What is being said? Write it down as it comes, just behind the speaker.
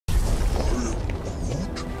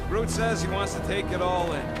Groot says he wants to take it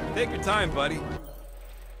all in. Take your time, buddy.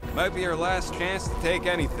 Might be our last chance to take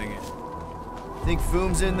anything in. Think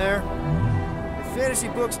Foom's in there? If fantasy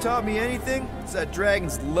books taught me anything, it's that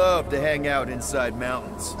dragons love to hang out inside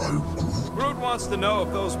mountains. Groot wants to know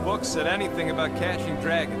if those books said anything about catching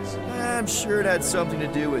dragons. I'm sure it had something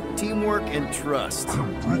to do with teamwork and trust.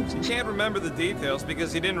 He can't remember the details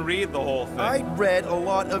because he didn't read the whole thing. I read a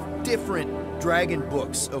lot of different dragon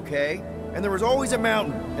books, okay? And there was always a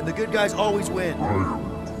mountain, and the good guys always win.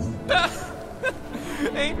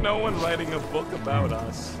 Ain't no one writing a book about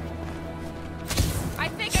us. I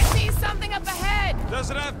think I see something up ahead!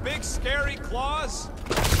 Does it have big, scary claws?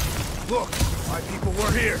 Look, my people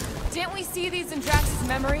were here. Didn't we see these in Drax's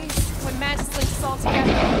memories? When Mantis linked us all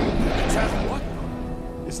together? What?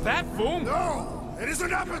 Is that Foom? No! It is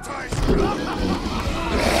an appetizer!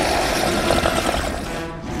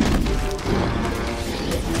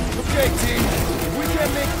 Okay, team. If we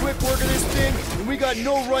can't make quick work of this thing, then we got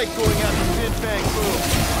no right going after Fin Fang Foom.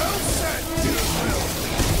 Well said, dear Will.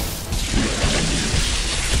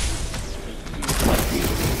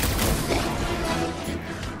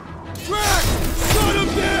 Drax! Shut him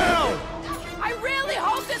down! I really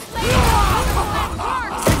hope this lady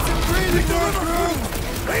works! Breathing door through!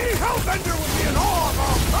 Lady Hellbender would be in awe of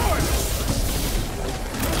our prowess!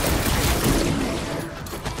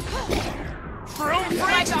 Broom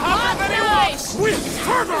Like freaks a top hot of any knife! rocks! With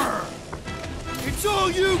fervor! It's all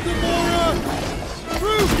you, Gamora!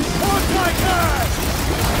 Groot, anti-gas!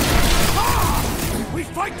 Ah! We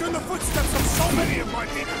fight in the footsteps of so many of my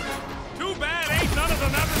people! Too bad ain't none of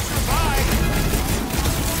them ever survived.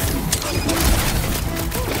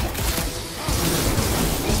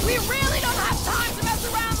 We really don't have time to mess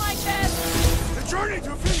around like this! The journey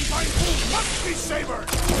to Fin Fang Foom must be savored!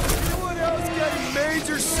 Anyone else getting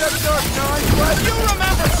major 7-Dark 9 questions? You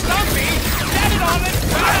remember Stumpy? Get it on its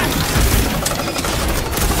back!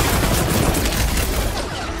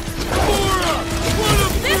 Gamora! Run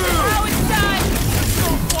him This is through! how it's done! It's so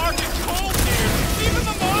fucking cold here. Even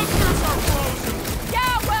the monsters are frozen.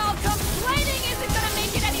 Yeah, well, complaining isn't gonna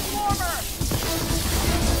make it any warmer!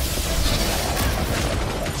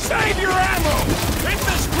 Save your ammo! Hit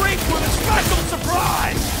this creek with a special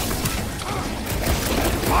surprise!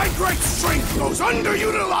 My great strength goes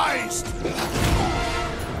underutilized!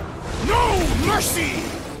 No mercy!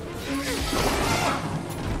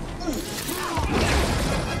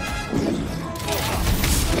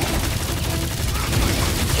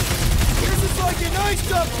 This is like an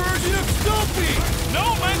iced-up version of Stumpy!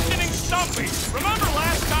 No mentioning Stumpy. Remember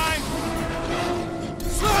last time?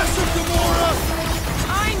 Slash him, Gamora!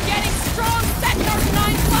 I'm getting strong Dark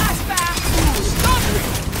 9 flashbacks! Stumpy!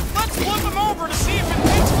 Let's flip him over to see if it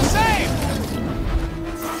thinks the same!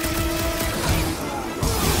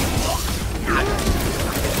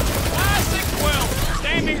 Classic Will,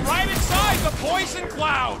 standing right inside the poison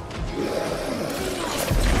cloud!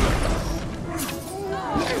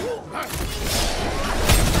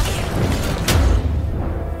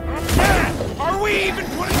 Man, are we even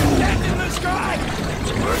putting a dent in the sky?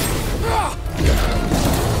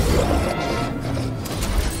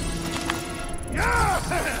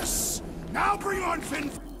 Yes! Now bring on Fin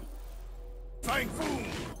Fang Foom!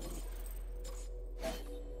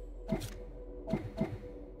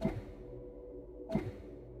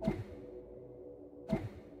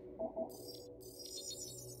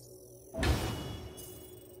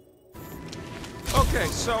 Okay,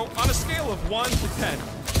 so on a scale of 1 to 10,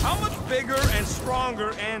 how much bigger and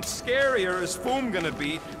stronger and scarier is Foom gonna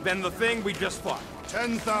be than the thing we just fought?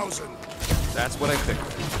 10,000. That's what I figured.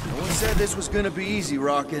 No one said this was gonna be easy,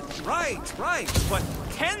 Rocket. Right, but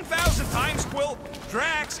 10,000 times, Quill,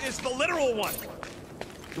 Drax is the literal one.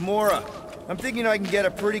 Gamora, I'm thinking I can get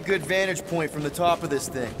a pretty good vantage point from the top of this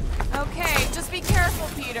thing. Okay, just be careful,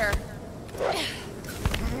 Peter.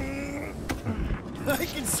 I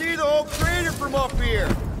can see the whole crater from up here.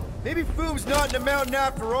 Maybe Foom's not in the mountain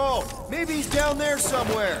after all. Maybe he's down there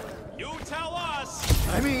somewhere. You tell us.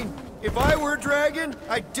 I mean, if I were a dragon,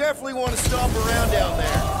 I definitely want to stomp around down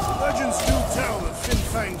there. Legends do tell of Fin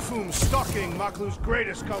Fang Foom stalking Maklu's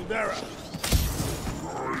greatest caldera.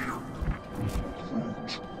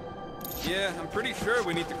 Yeah, I'm pretty sure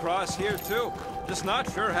we need to cross here too. Just not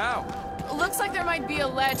sure how. Looks like there might be a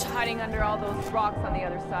ledge hiding under all those rocks on the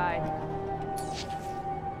other side.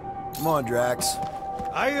 Come on, Drax.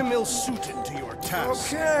 I am ill-suited to your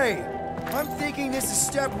task. Okay. I'm thinking this is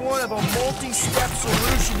step one of a multi-step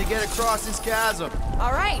solution to get across this chasm.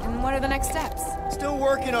 All right, and what are the next steps? Still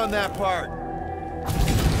working on that part.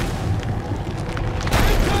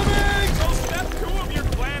 So step 2 of your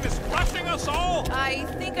plan is crushing us us all? I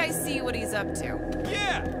think I see what he's up to.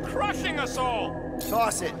 Yeah, crushing us all.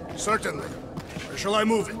 Toss it. Certainly. Where shall I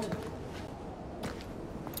move it?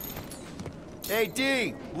 Hey,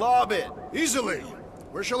 D, lob it. Easily.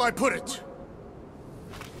 Where shall I put it?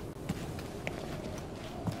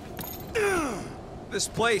 This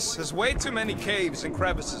place has way too many caves and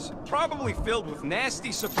crevices, probably filled with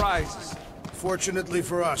nasty surprises. Fortunately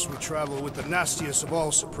for us, we travel with the nastiest of all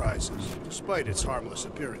surprises, despite its harmless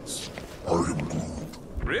appearance.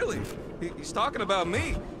 Really? He's talking about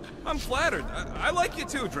me. I'm flattered. I like you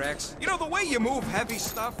too, Drax. You know, the way you move heavy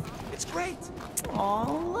stuff, it's great.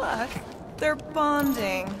 Oh, look. They're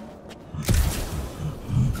bonding.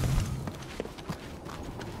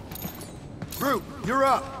 Groot, you're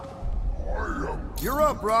up. You're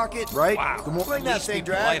up, Rocket. Right? Wow. Come on, bring that thing,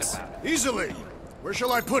 Drax. Easily. Where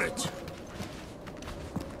shall I put it?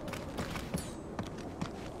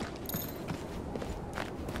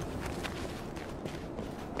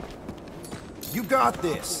 You got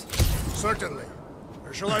this. Certainly.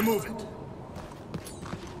 Where shall I move it?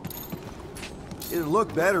 It'll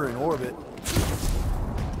look better in orbit.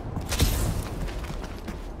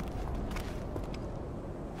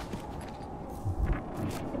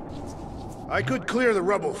 I could clear the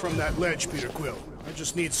rubble from that ledge, Peter Quill. I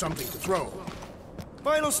just need something to throw.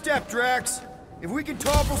 Final step, Drax. If we can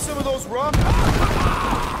topple some of those rocks...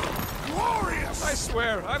 Glorious! I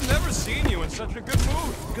swear, I've never seen you in such a good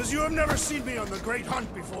mood. Because you have never seen me on the Great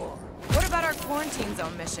Hunt before. What about our quarantine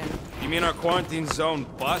zone mission? You mean our quarantine zone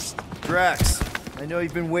bust? Drax, I know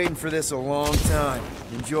you've been waiting for this a long time.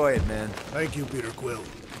 Enjoy it, man. Thank you, Peter Quill.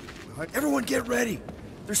 Everyone get ready.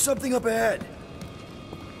 There's something up ahead.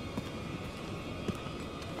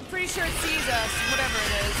 Pretty sure it sees us, whatever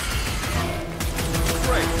it is.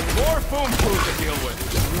 Great. More foam crew to deal with.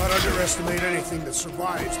 Do not underestimate anything that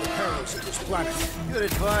survives the perils of this planet. Good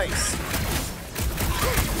advice.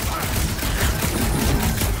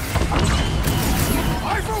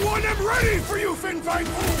 I, for one, am ready for you, Fin Fang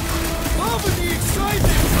Foom! Loving the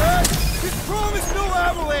excitement, Drax! Just promise no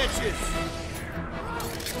avalanches!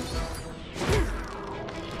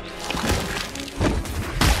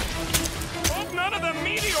 Hope none of the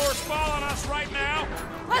meteors fall on us right now.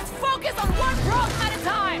 Let's focus on one rock at a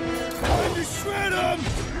time! Time to shred them!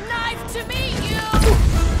 Knife to meet you!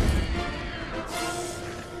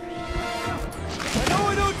 I know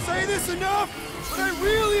I don't say this enough, but I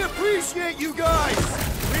really appreciate you guys!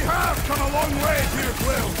 We have come a long way, Peter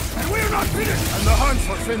Quill, and we're not finished! And the hunt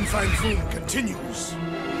for Fin Fang Foom continues.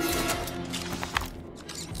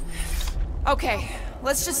 Okay,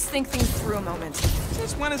 let's just think things through a moment.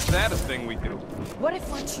 Since when is that a thing we do? What if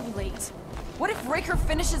we're too late? What if Raker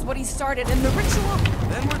finishes what he started and the ritual...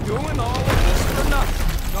 Then we're doing all of this for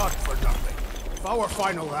nothing. Not for nothing. If our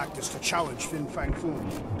final act is to challenge Fin Fang Foom,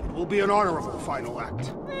 it will be an honorable final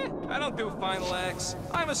act. I don't do final acts.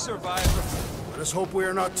 I'm a survivor. Let us hope we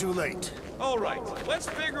are not too late. All right, let's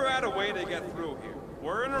figure out a way to get through here.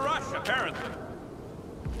 We're in a rush, apparently.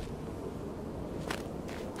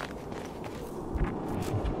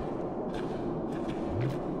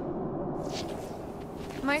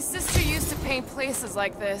 My sister used to paint places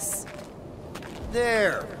like this.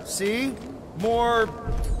 There, see? More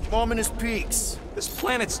ominous peaks. This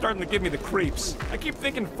planet's starting to give me the creeps. I keep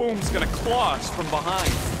thinking Foom's gonna claw us from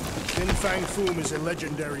behind. Fin Fang Foom is a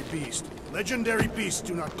legendary beast. Legendary beasts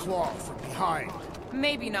do not claw from behind.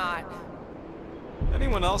 Maybe not.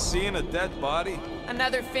 Anyone else seeing a dead body?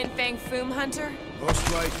 Another Fin Fang Foom hunter? Most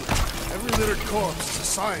likely. Every littered corpse is a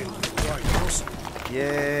sign we're drawing closer.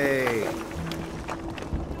 Yay.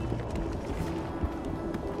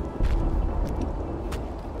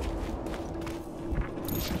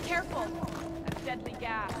 Careful! That's deadly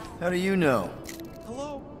gas. How do you know?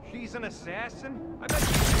 Hello? She's an assassin? I bet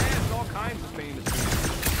she has all kinds of famous people.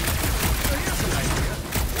 So here's an idea.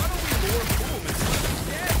 Why don't we lure Foom and let him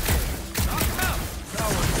gas him? Knock him out.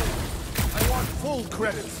 Cowardly. I want full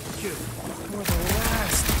credit for the kill. For the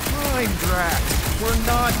last time, Drax. We're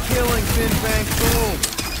not killing Fin Fang Foom.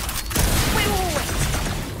 Wait!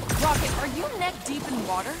 Rocket, are you neck deep in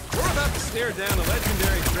water? We're about to stare down a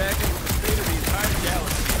legendary dragon with the fate of the entire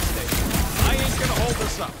galaxy at stake. I ain't gonna hold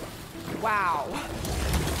this up. Wow.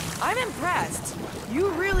 I'm impressed. You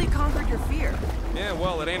really conquered your fear. Yeah,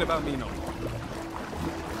 well, it ain't about me no more.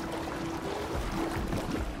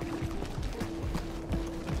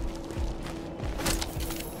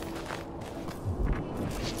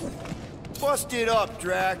 Bust it up,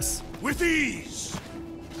 Drax. With ease!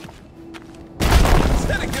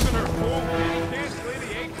 Instead of giving her Foom, can't lay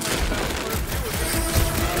the 8 points out for a few of them.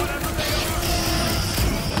 Whatever they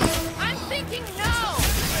are. I'm thinking no!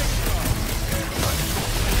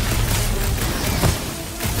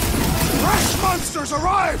 monsters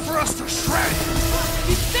arrive for us to shred!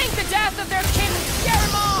 You'd think the death of their king would scare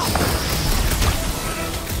them off!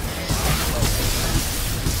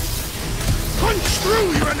 Punch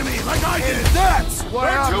through your enemy like I did! That's why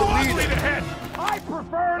They're I'm too the ugly leader. to hit! I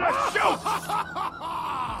prefer to shoot!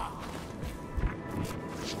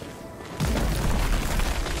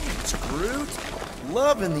 Groot,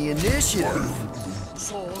 loving the initiative.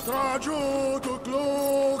 Sodrajo to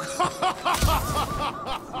Glog!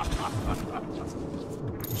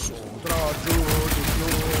 Sodrajo to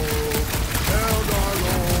Glog! Eldar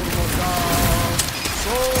Lord Morgan!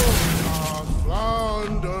 Sodra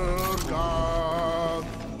Flandergard!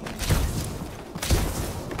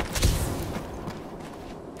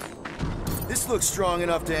 This looks strong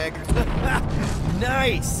enough to anchor.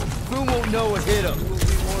 Nice! Boom won't know what hit him. We'll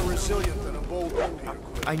be more resilient than a bold Indian.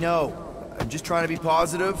 I know. I'm just trying to be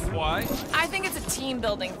positive. Why? I think it's a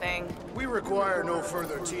team-building thing. We require no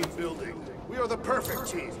further team building. We are the perfect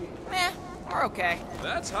team. Meh, we're okay.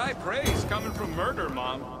 That's high praise coming from Murder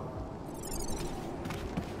Mom.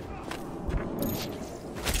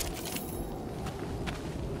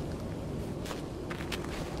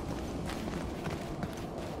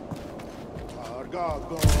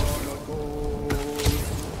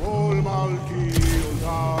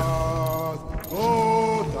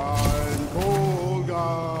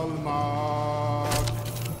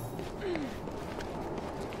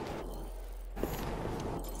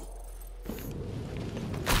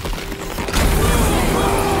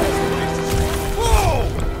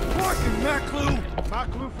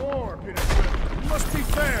 Maklu 4, Peter Quill. You must be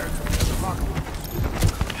fair to Mr. Maklu.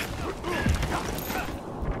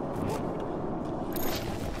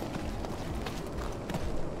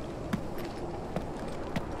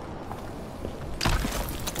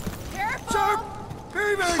 Careful! Sharp!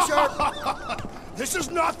 Very, very sharp! This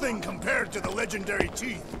is nothing compared to the legendary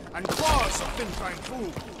teeth and claws of Fin Fang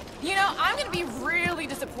Foom. You know, I'm gonna be really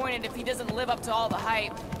disappointed if he doesn't live up to all the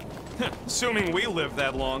hype. Assuming we live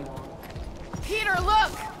that long. Peter,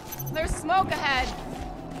 look! There's smoke ahead.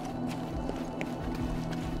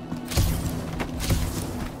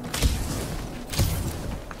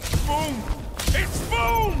 Boom! It's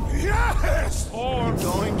boom! Yes! Or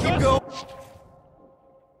Going, keep just going.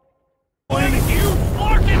 you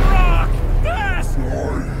fucking rock! Fast!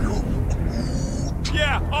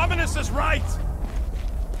 Yeah, Ominous is right!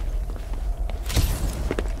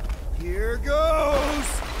 Here goes!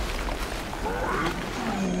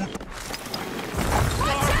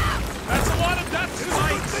 That's a lot of death It is a good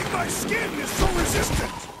spikes! thing my skin is so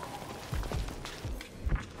resistant!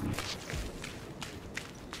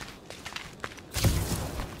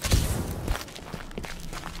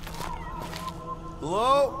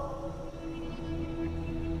 Hello?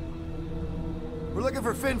 We're looking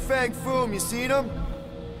for Fin Fang Foom. You seen him?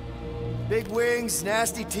 Big wings,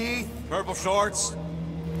 nasty teeth. Purple shorts?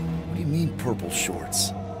 What do you mean, purple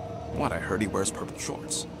shorts? What, I heard he wears purple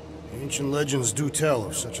shorts. Ancient legends do tell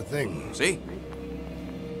of such a thing. See?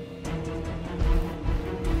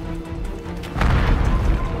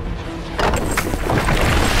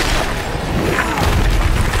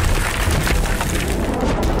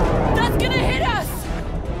 That's gonna hit us!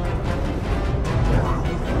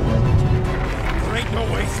 There ain't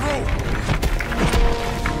no way through!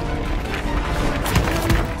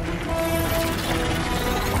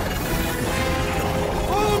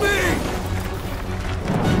 Follow me!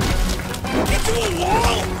 Into a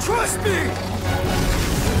wall! Trust me!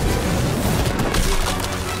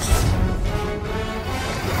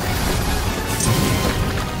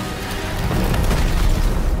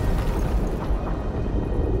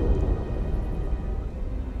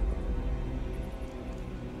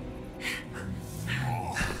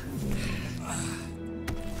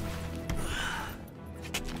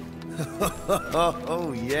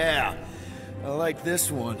 Oh, yeah. I like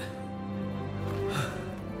this one.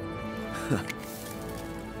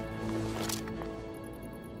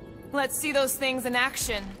 Let's see those things in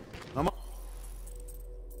action.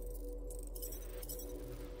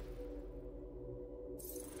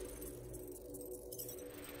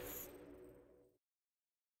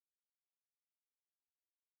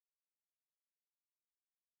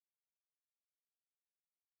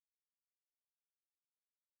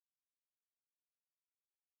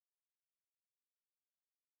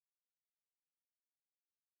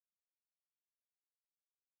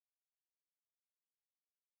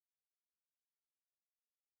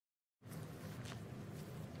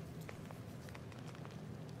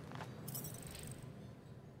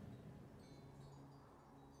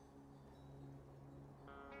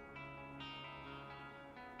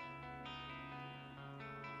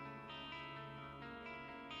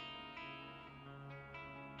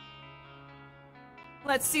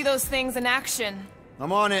 Let's see those things in action.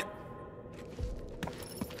 I'm on it.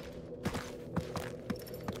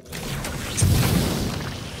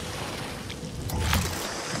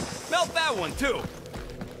 Melt that one, too.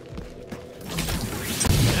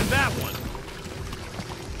 And that one.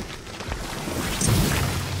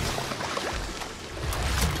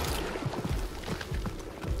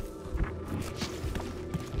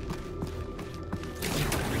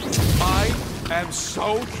 I am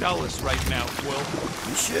so jealous right now, Will.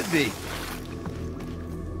 You should be.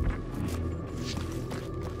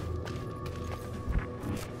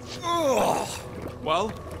 Ugh.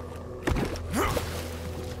 Well?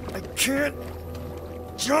 I can't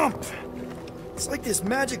jump. It's like this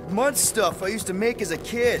magic mud stuff I used to make as a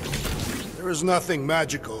kid. There is nothing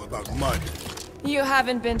magical about mud. You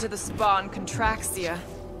haven't been to the spa in Contraxia.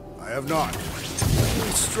 I have not.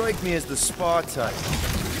 You strike me as the spa type.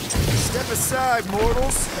 Step aside,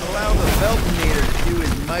 mortals, and allow the Veltinator to do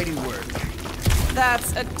his mighty work.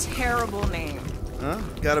 That's a terrible name. Huh?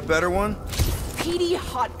 Got a better one? Petey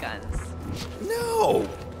Hotguns. No!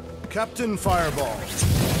 Captain Fireball.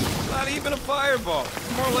 Not even a fireball.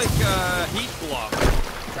 More like a heat block.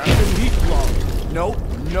 Captain Heat Block. Nope,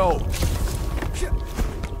 no.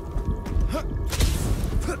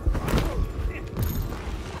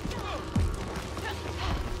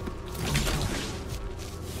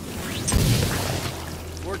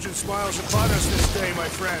 Fortune smiles upon us this day, my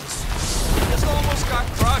friends. Just almost got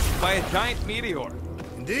crushed by a giant meteor.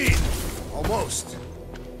 Indeed. Almost.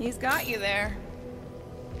 He's got you there.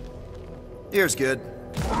 Here's good.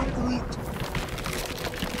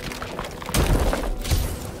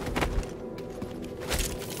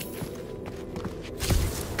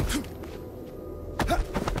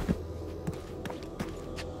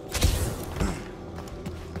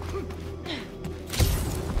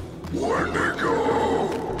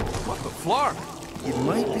 What the flark? It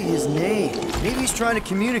might be his name. Maybe he's trying to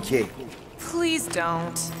communicate. Please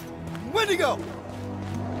don't. Wendigo!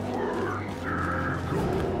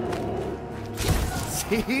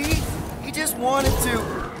 See? He just wanted to...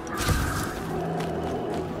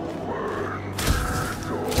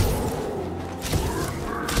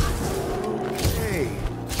 Hey,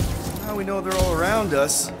 now we know they're all around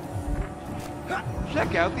us.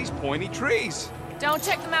 Check out these pointy trees. Don't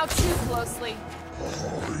check them out too closely.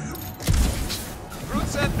 Fruit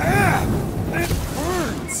said... It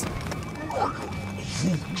burns!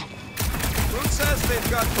 Fruit says they've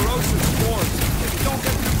got corrosive spores. If you don't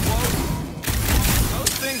get too close.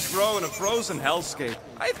 Those things grow in a frozen hellscape.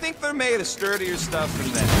 I think they're made of sturdier stuff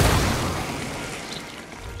than that.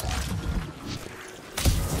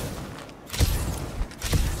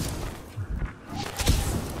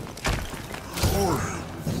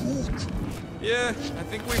 Yeah, I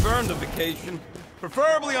think we've earned a vacation.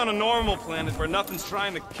 Preferably on a normal planet where nothing's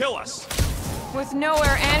trying to kill us. With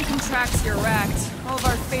nowhere and Contraxia wrecked, all of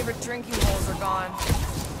our favorite drinking holes are gone.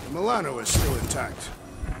 Milano is still intact.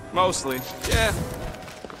 Mostly, yeah.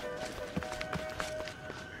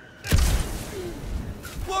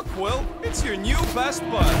 Look, Will, it's your new best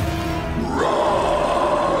bud.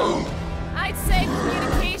 I'd say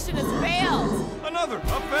communication has failed. Another,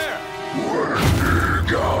 up there.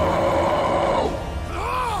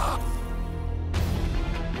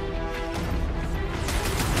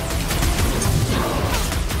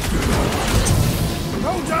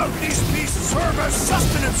 No doubt these beasts serve as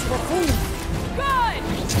sustenance for food. Good!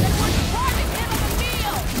 Then we're departing him on the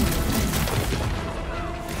field!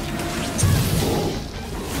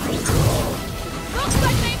 Looks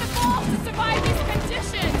like they've evolved to survive these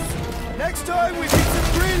conditions! Next time we need some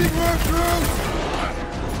breathing room through!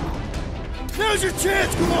 Now's your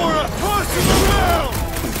chance, Gamora! Toss him around!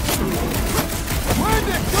 When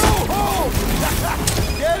to go home!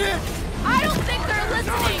 Get it? I don't think they're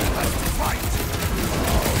listening!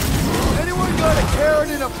 Anyone got a carrot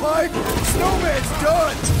in a pipe? Snowman's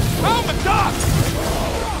done! Oh, my God!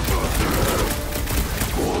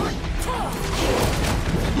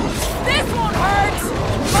 This won't hurt!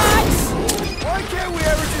 Much! Why can't we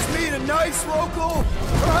ever just meet a nice local?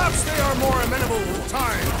 Perhaps they are more amenable with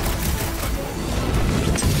time.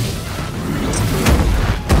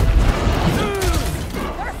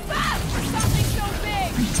 They're fast for something so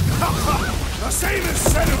big! The same is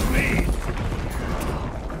said of me.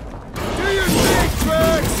 Do your thing,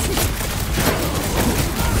 Drax!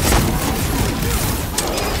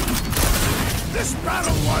 This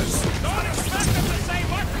battle was... Don't expect them to say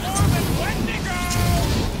much more than Wendigo!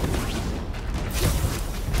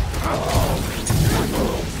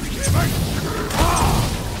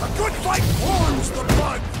 A good fight warms the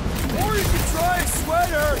blood. Or you could try a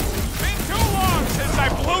sweater! Been too long since I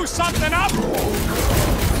blew blew something up? No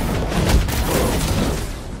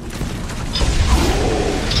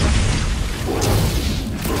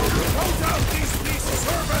doubt these pieces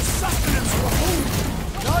serve as sustenance for food.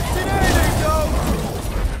 Not today, they don't!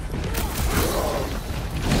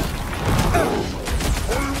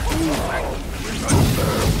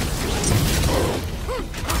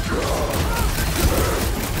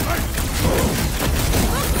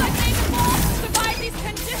 Looks like they evolved to survive these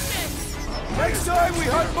conditions! Next time we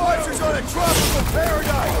hunt monsters on a tropical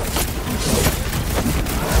paradise!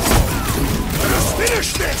 Let us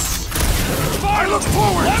finish this! I look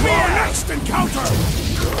forward to our next encounter!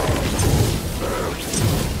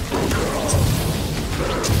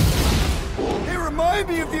 They remind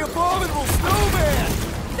me of the abominable snowman!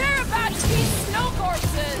 They're about to be snow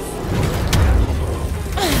corpses!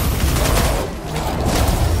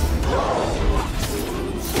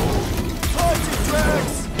 Haunted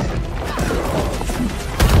tracks!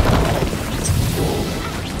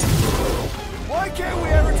 Why can't we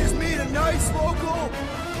ever just meet a nice local?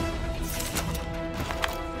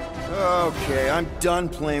 Okay, I'm done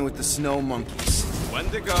playing with the snow monkeys.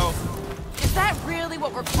 Wendigo. Is that really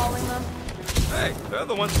what we're calling them? Hey, they're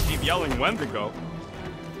the ones who keep yelling Wendigo.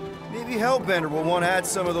 Maybe Hellbender will want to add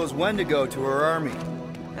some of those Wendigo to her army.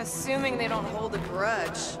 Assuming they don't hold a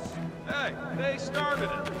grudge. Hey, they started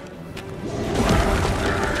it.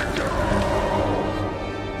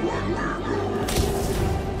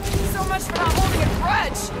 So much for not holding a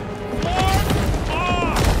grudge!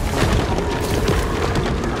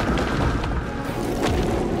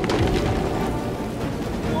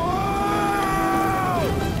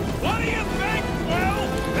 What do you think, Will?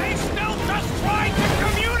 They still just trying to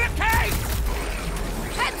communicate!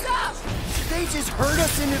 Heads up! Did they just herd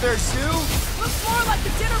us into their zoo? Looks more like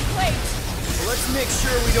the dinner plate! Well, let's make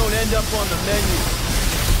sure we don't end up on the menu.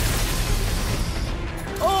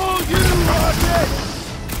 Oh, you rocket!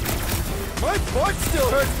 My butt still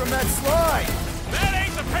hurts from that slide! That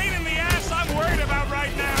ain't the pain in the ass I'm worried about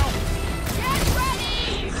right now! Get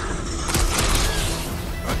ready!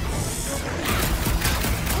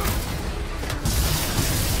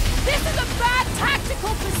 This is a bad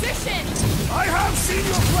tactical position! I have seen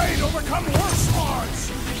your blade overcome worse odds!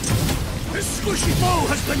 This squishy foe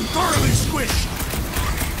has been thoroughly squished!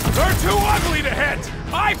 They're too ugly to hit!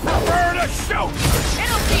 I prefer to shoot!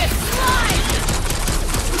 It'll be a slide!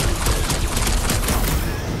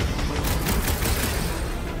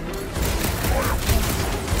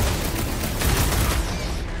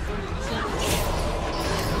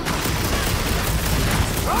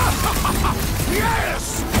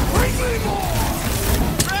 Yes! Bring me more!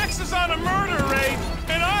 Drax is on a murder raid,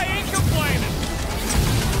 and I ain't complaining!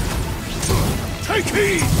 Take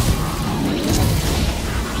heed!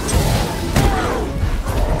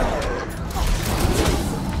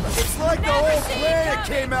 It's like the Never whole see it planet coming.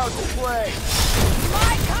 came out to play!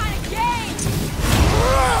 My kind of game!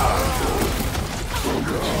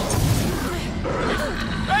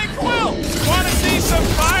 Hey, Quill! Wanna see some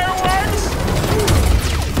fireworks?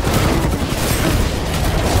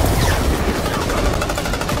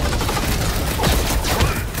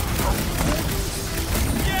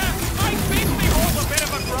 Yeah, I think we hold a bit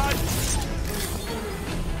of a grudge.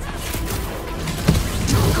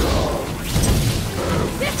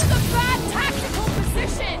 This is a bad tactical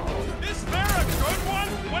position! Is there a good one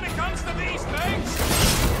when it comes to these things?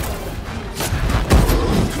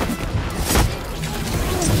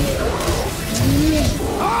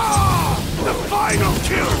 Ah! The final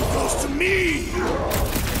kill goes to me!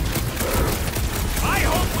 I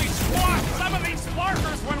hope we squash some of these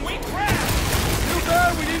flarkers when we crash! Too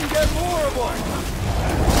bad we didn't get more of them!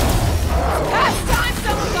 Last time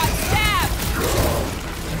someone got stabbed!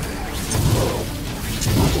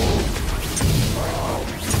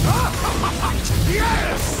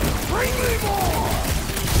 Yes! Bring me more!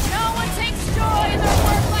 No one takes joy in their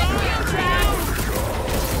work like you, Drax!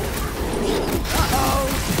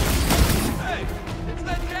 Hey, it's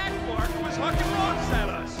that Jack Clark who was hucking rocks at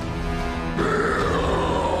us.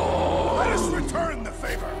 Let us return the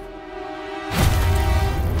favor!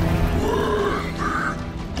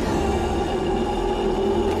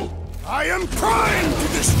 I am trying to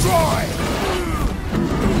destroy!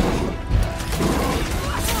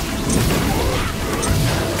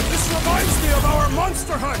 This reminds me of our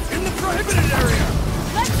monster hunt in the prohibited area!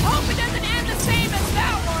 Let's hope it doesn't end the same as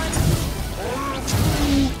that one!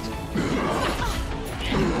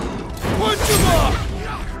 Punch him up!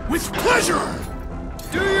 With pleasure!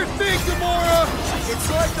 Do your thing, Gamora! It's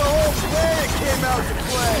like the whole planet came out to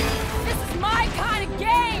play! This is my kind of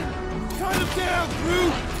game! Cut him down,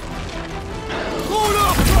 Groot! Hold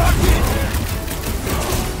up, Rocket!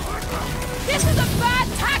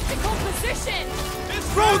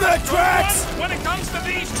 Throw that, Drax! When it comes to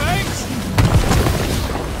these things!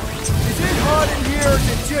 Is it hot in here or is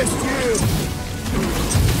it just you?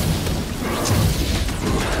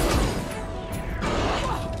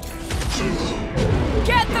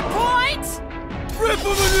 Get the point? Rip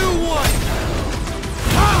him a new one!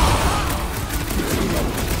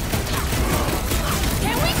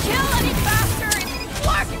 Can we kill any faster? It's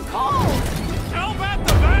black and cold! Help at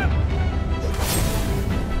the vent!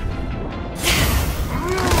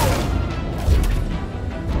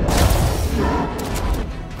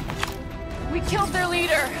 We killed their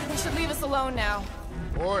leader. They should leave us alone now.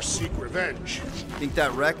 Or seek revenge. Think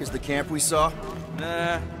that wreck is the camp we saw?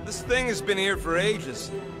 Nah, this thing has been here for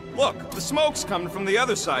ages. Look, the smoke's coming from the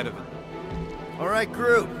other side of it. All right,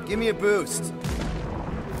 Groot, give me a boost.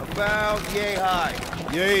 About yay high.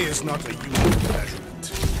 Yay is not a unit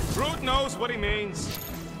measurement. Groot knows what he means.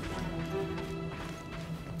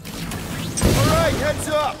 All right, heads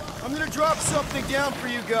up. I'm gonna drop something down for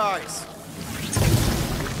you guys.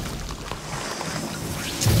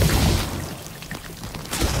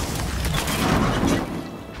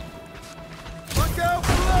 Look out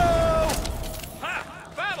below!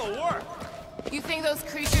 Ha! That'll work! You think those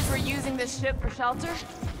creatures were using this ship for shelter?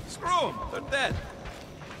 Screw them, they're dead.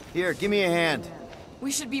 Here, give me a hand.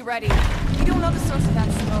 We should be ready. We don't know the source of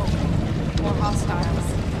that smoke. More hostiles.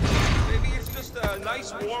 Maybe it's just a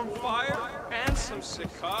nice warm fire and some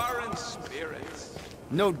Sikaran spirits.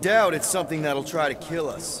 No doubt it's something that'll try to kill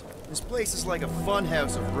us. This place is like a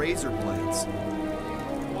funhouse of razor blades.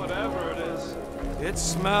 Whatever it is, it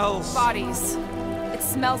smells. Bodies. It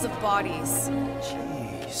smells of bodies.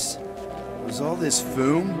 Jeez. Was all this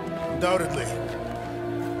Foom? Undoubtedly.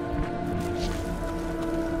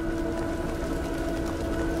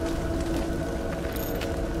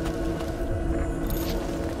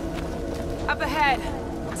 Up ahead.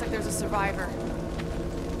 Looks like there's a survivor.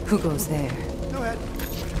 Who goes there? No head.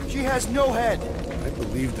 She has no head. I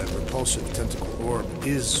believe that repulsive tentacle orb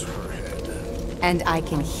is her head. And I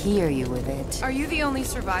can hear you with it. Are you the only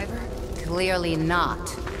survivor? Clearly not.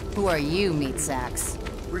 Who are you, meat sacks?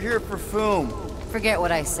 We're here for Foom. Forget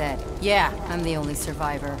what I said. Yeah, I'm the only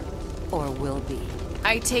survivor. Or will be.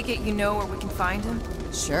 I take it you know where we can find him?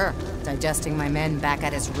 Sure, digesting my men back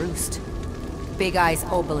at his roost. Big Eye's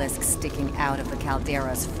obelisk sticking out of the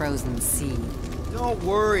Caldera's frozen sea. Don't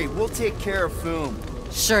worry, we'll take care of Foom.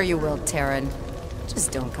 Sure you will, Terran.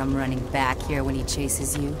 Just don't come running back here when he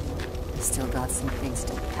chases you. Still got some things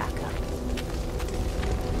to pack up.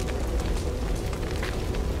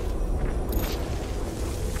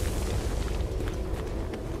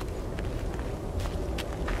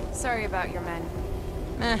 Sorry about your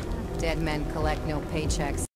men. Dead men collect no paychecks.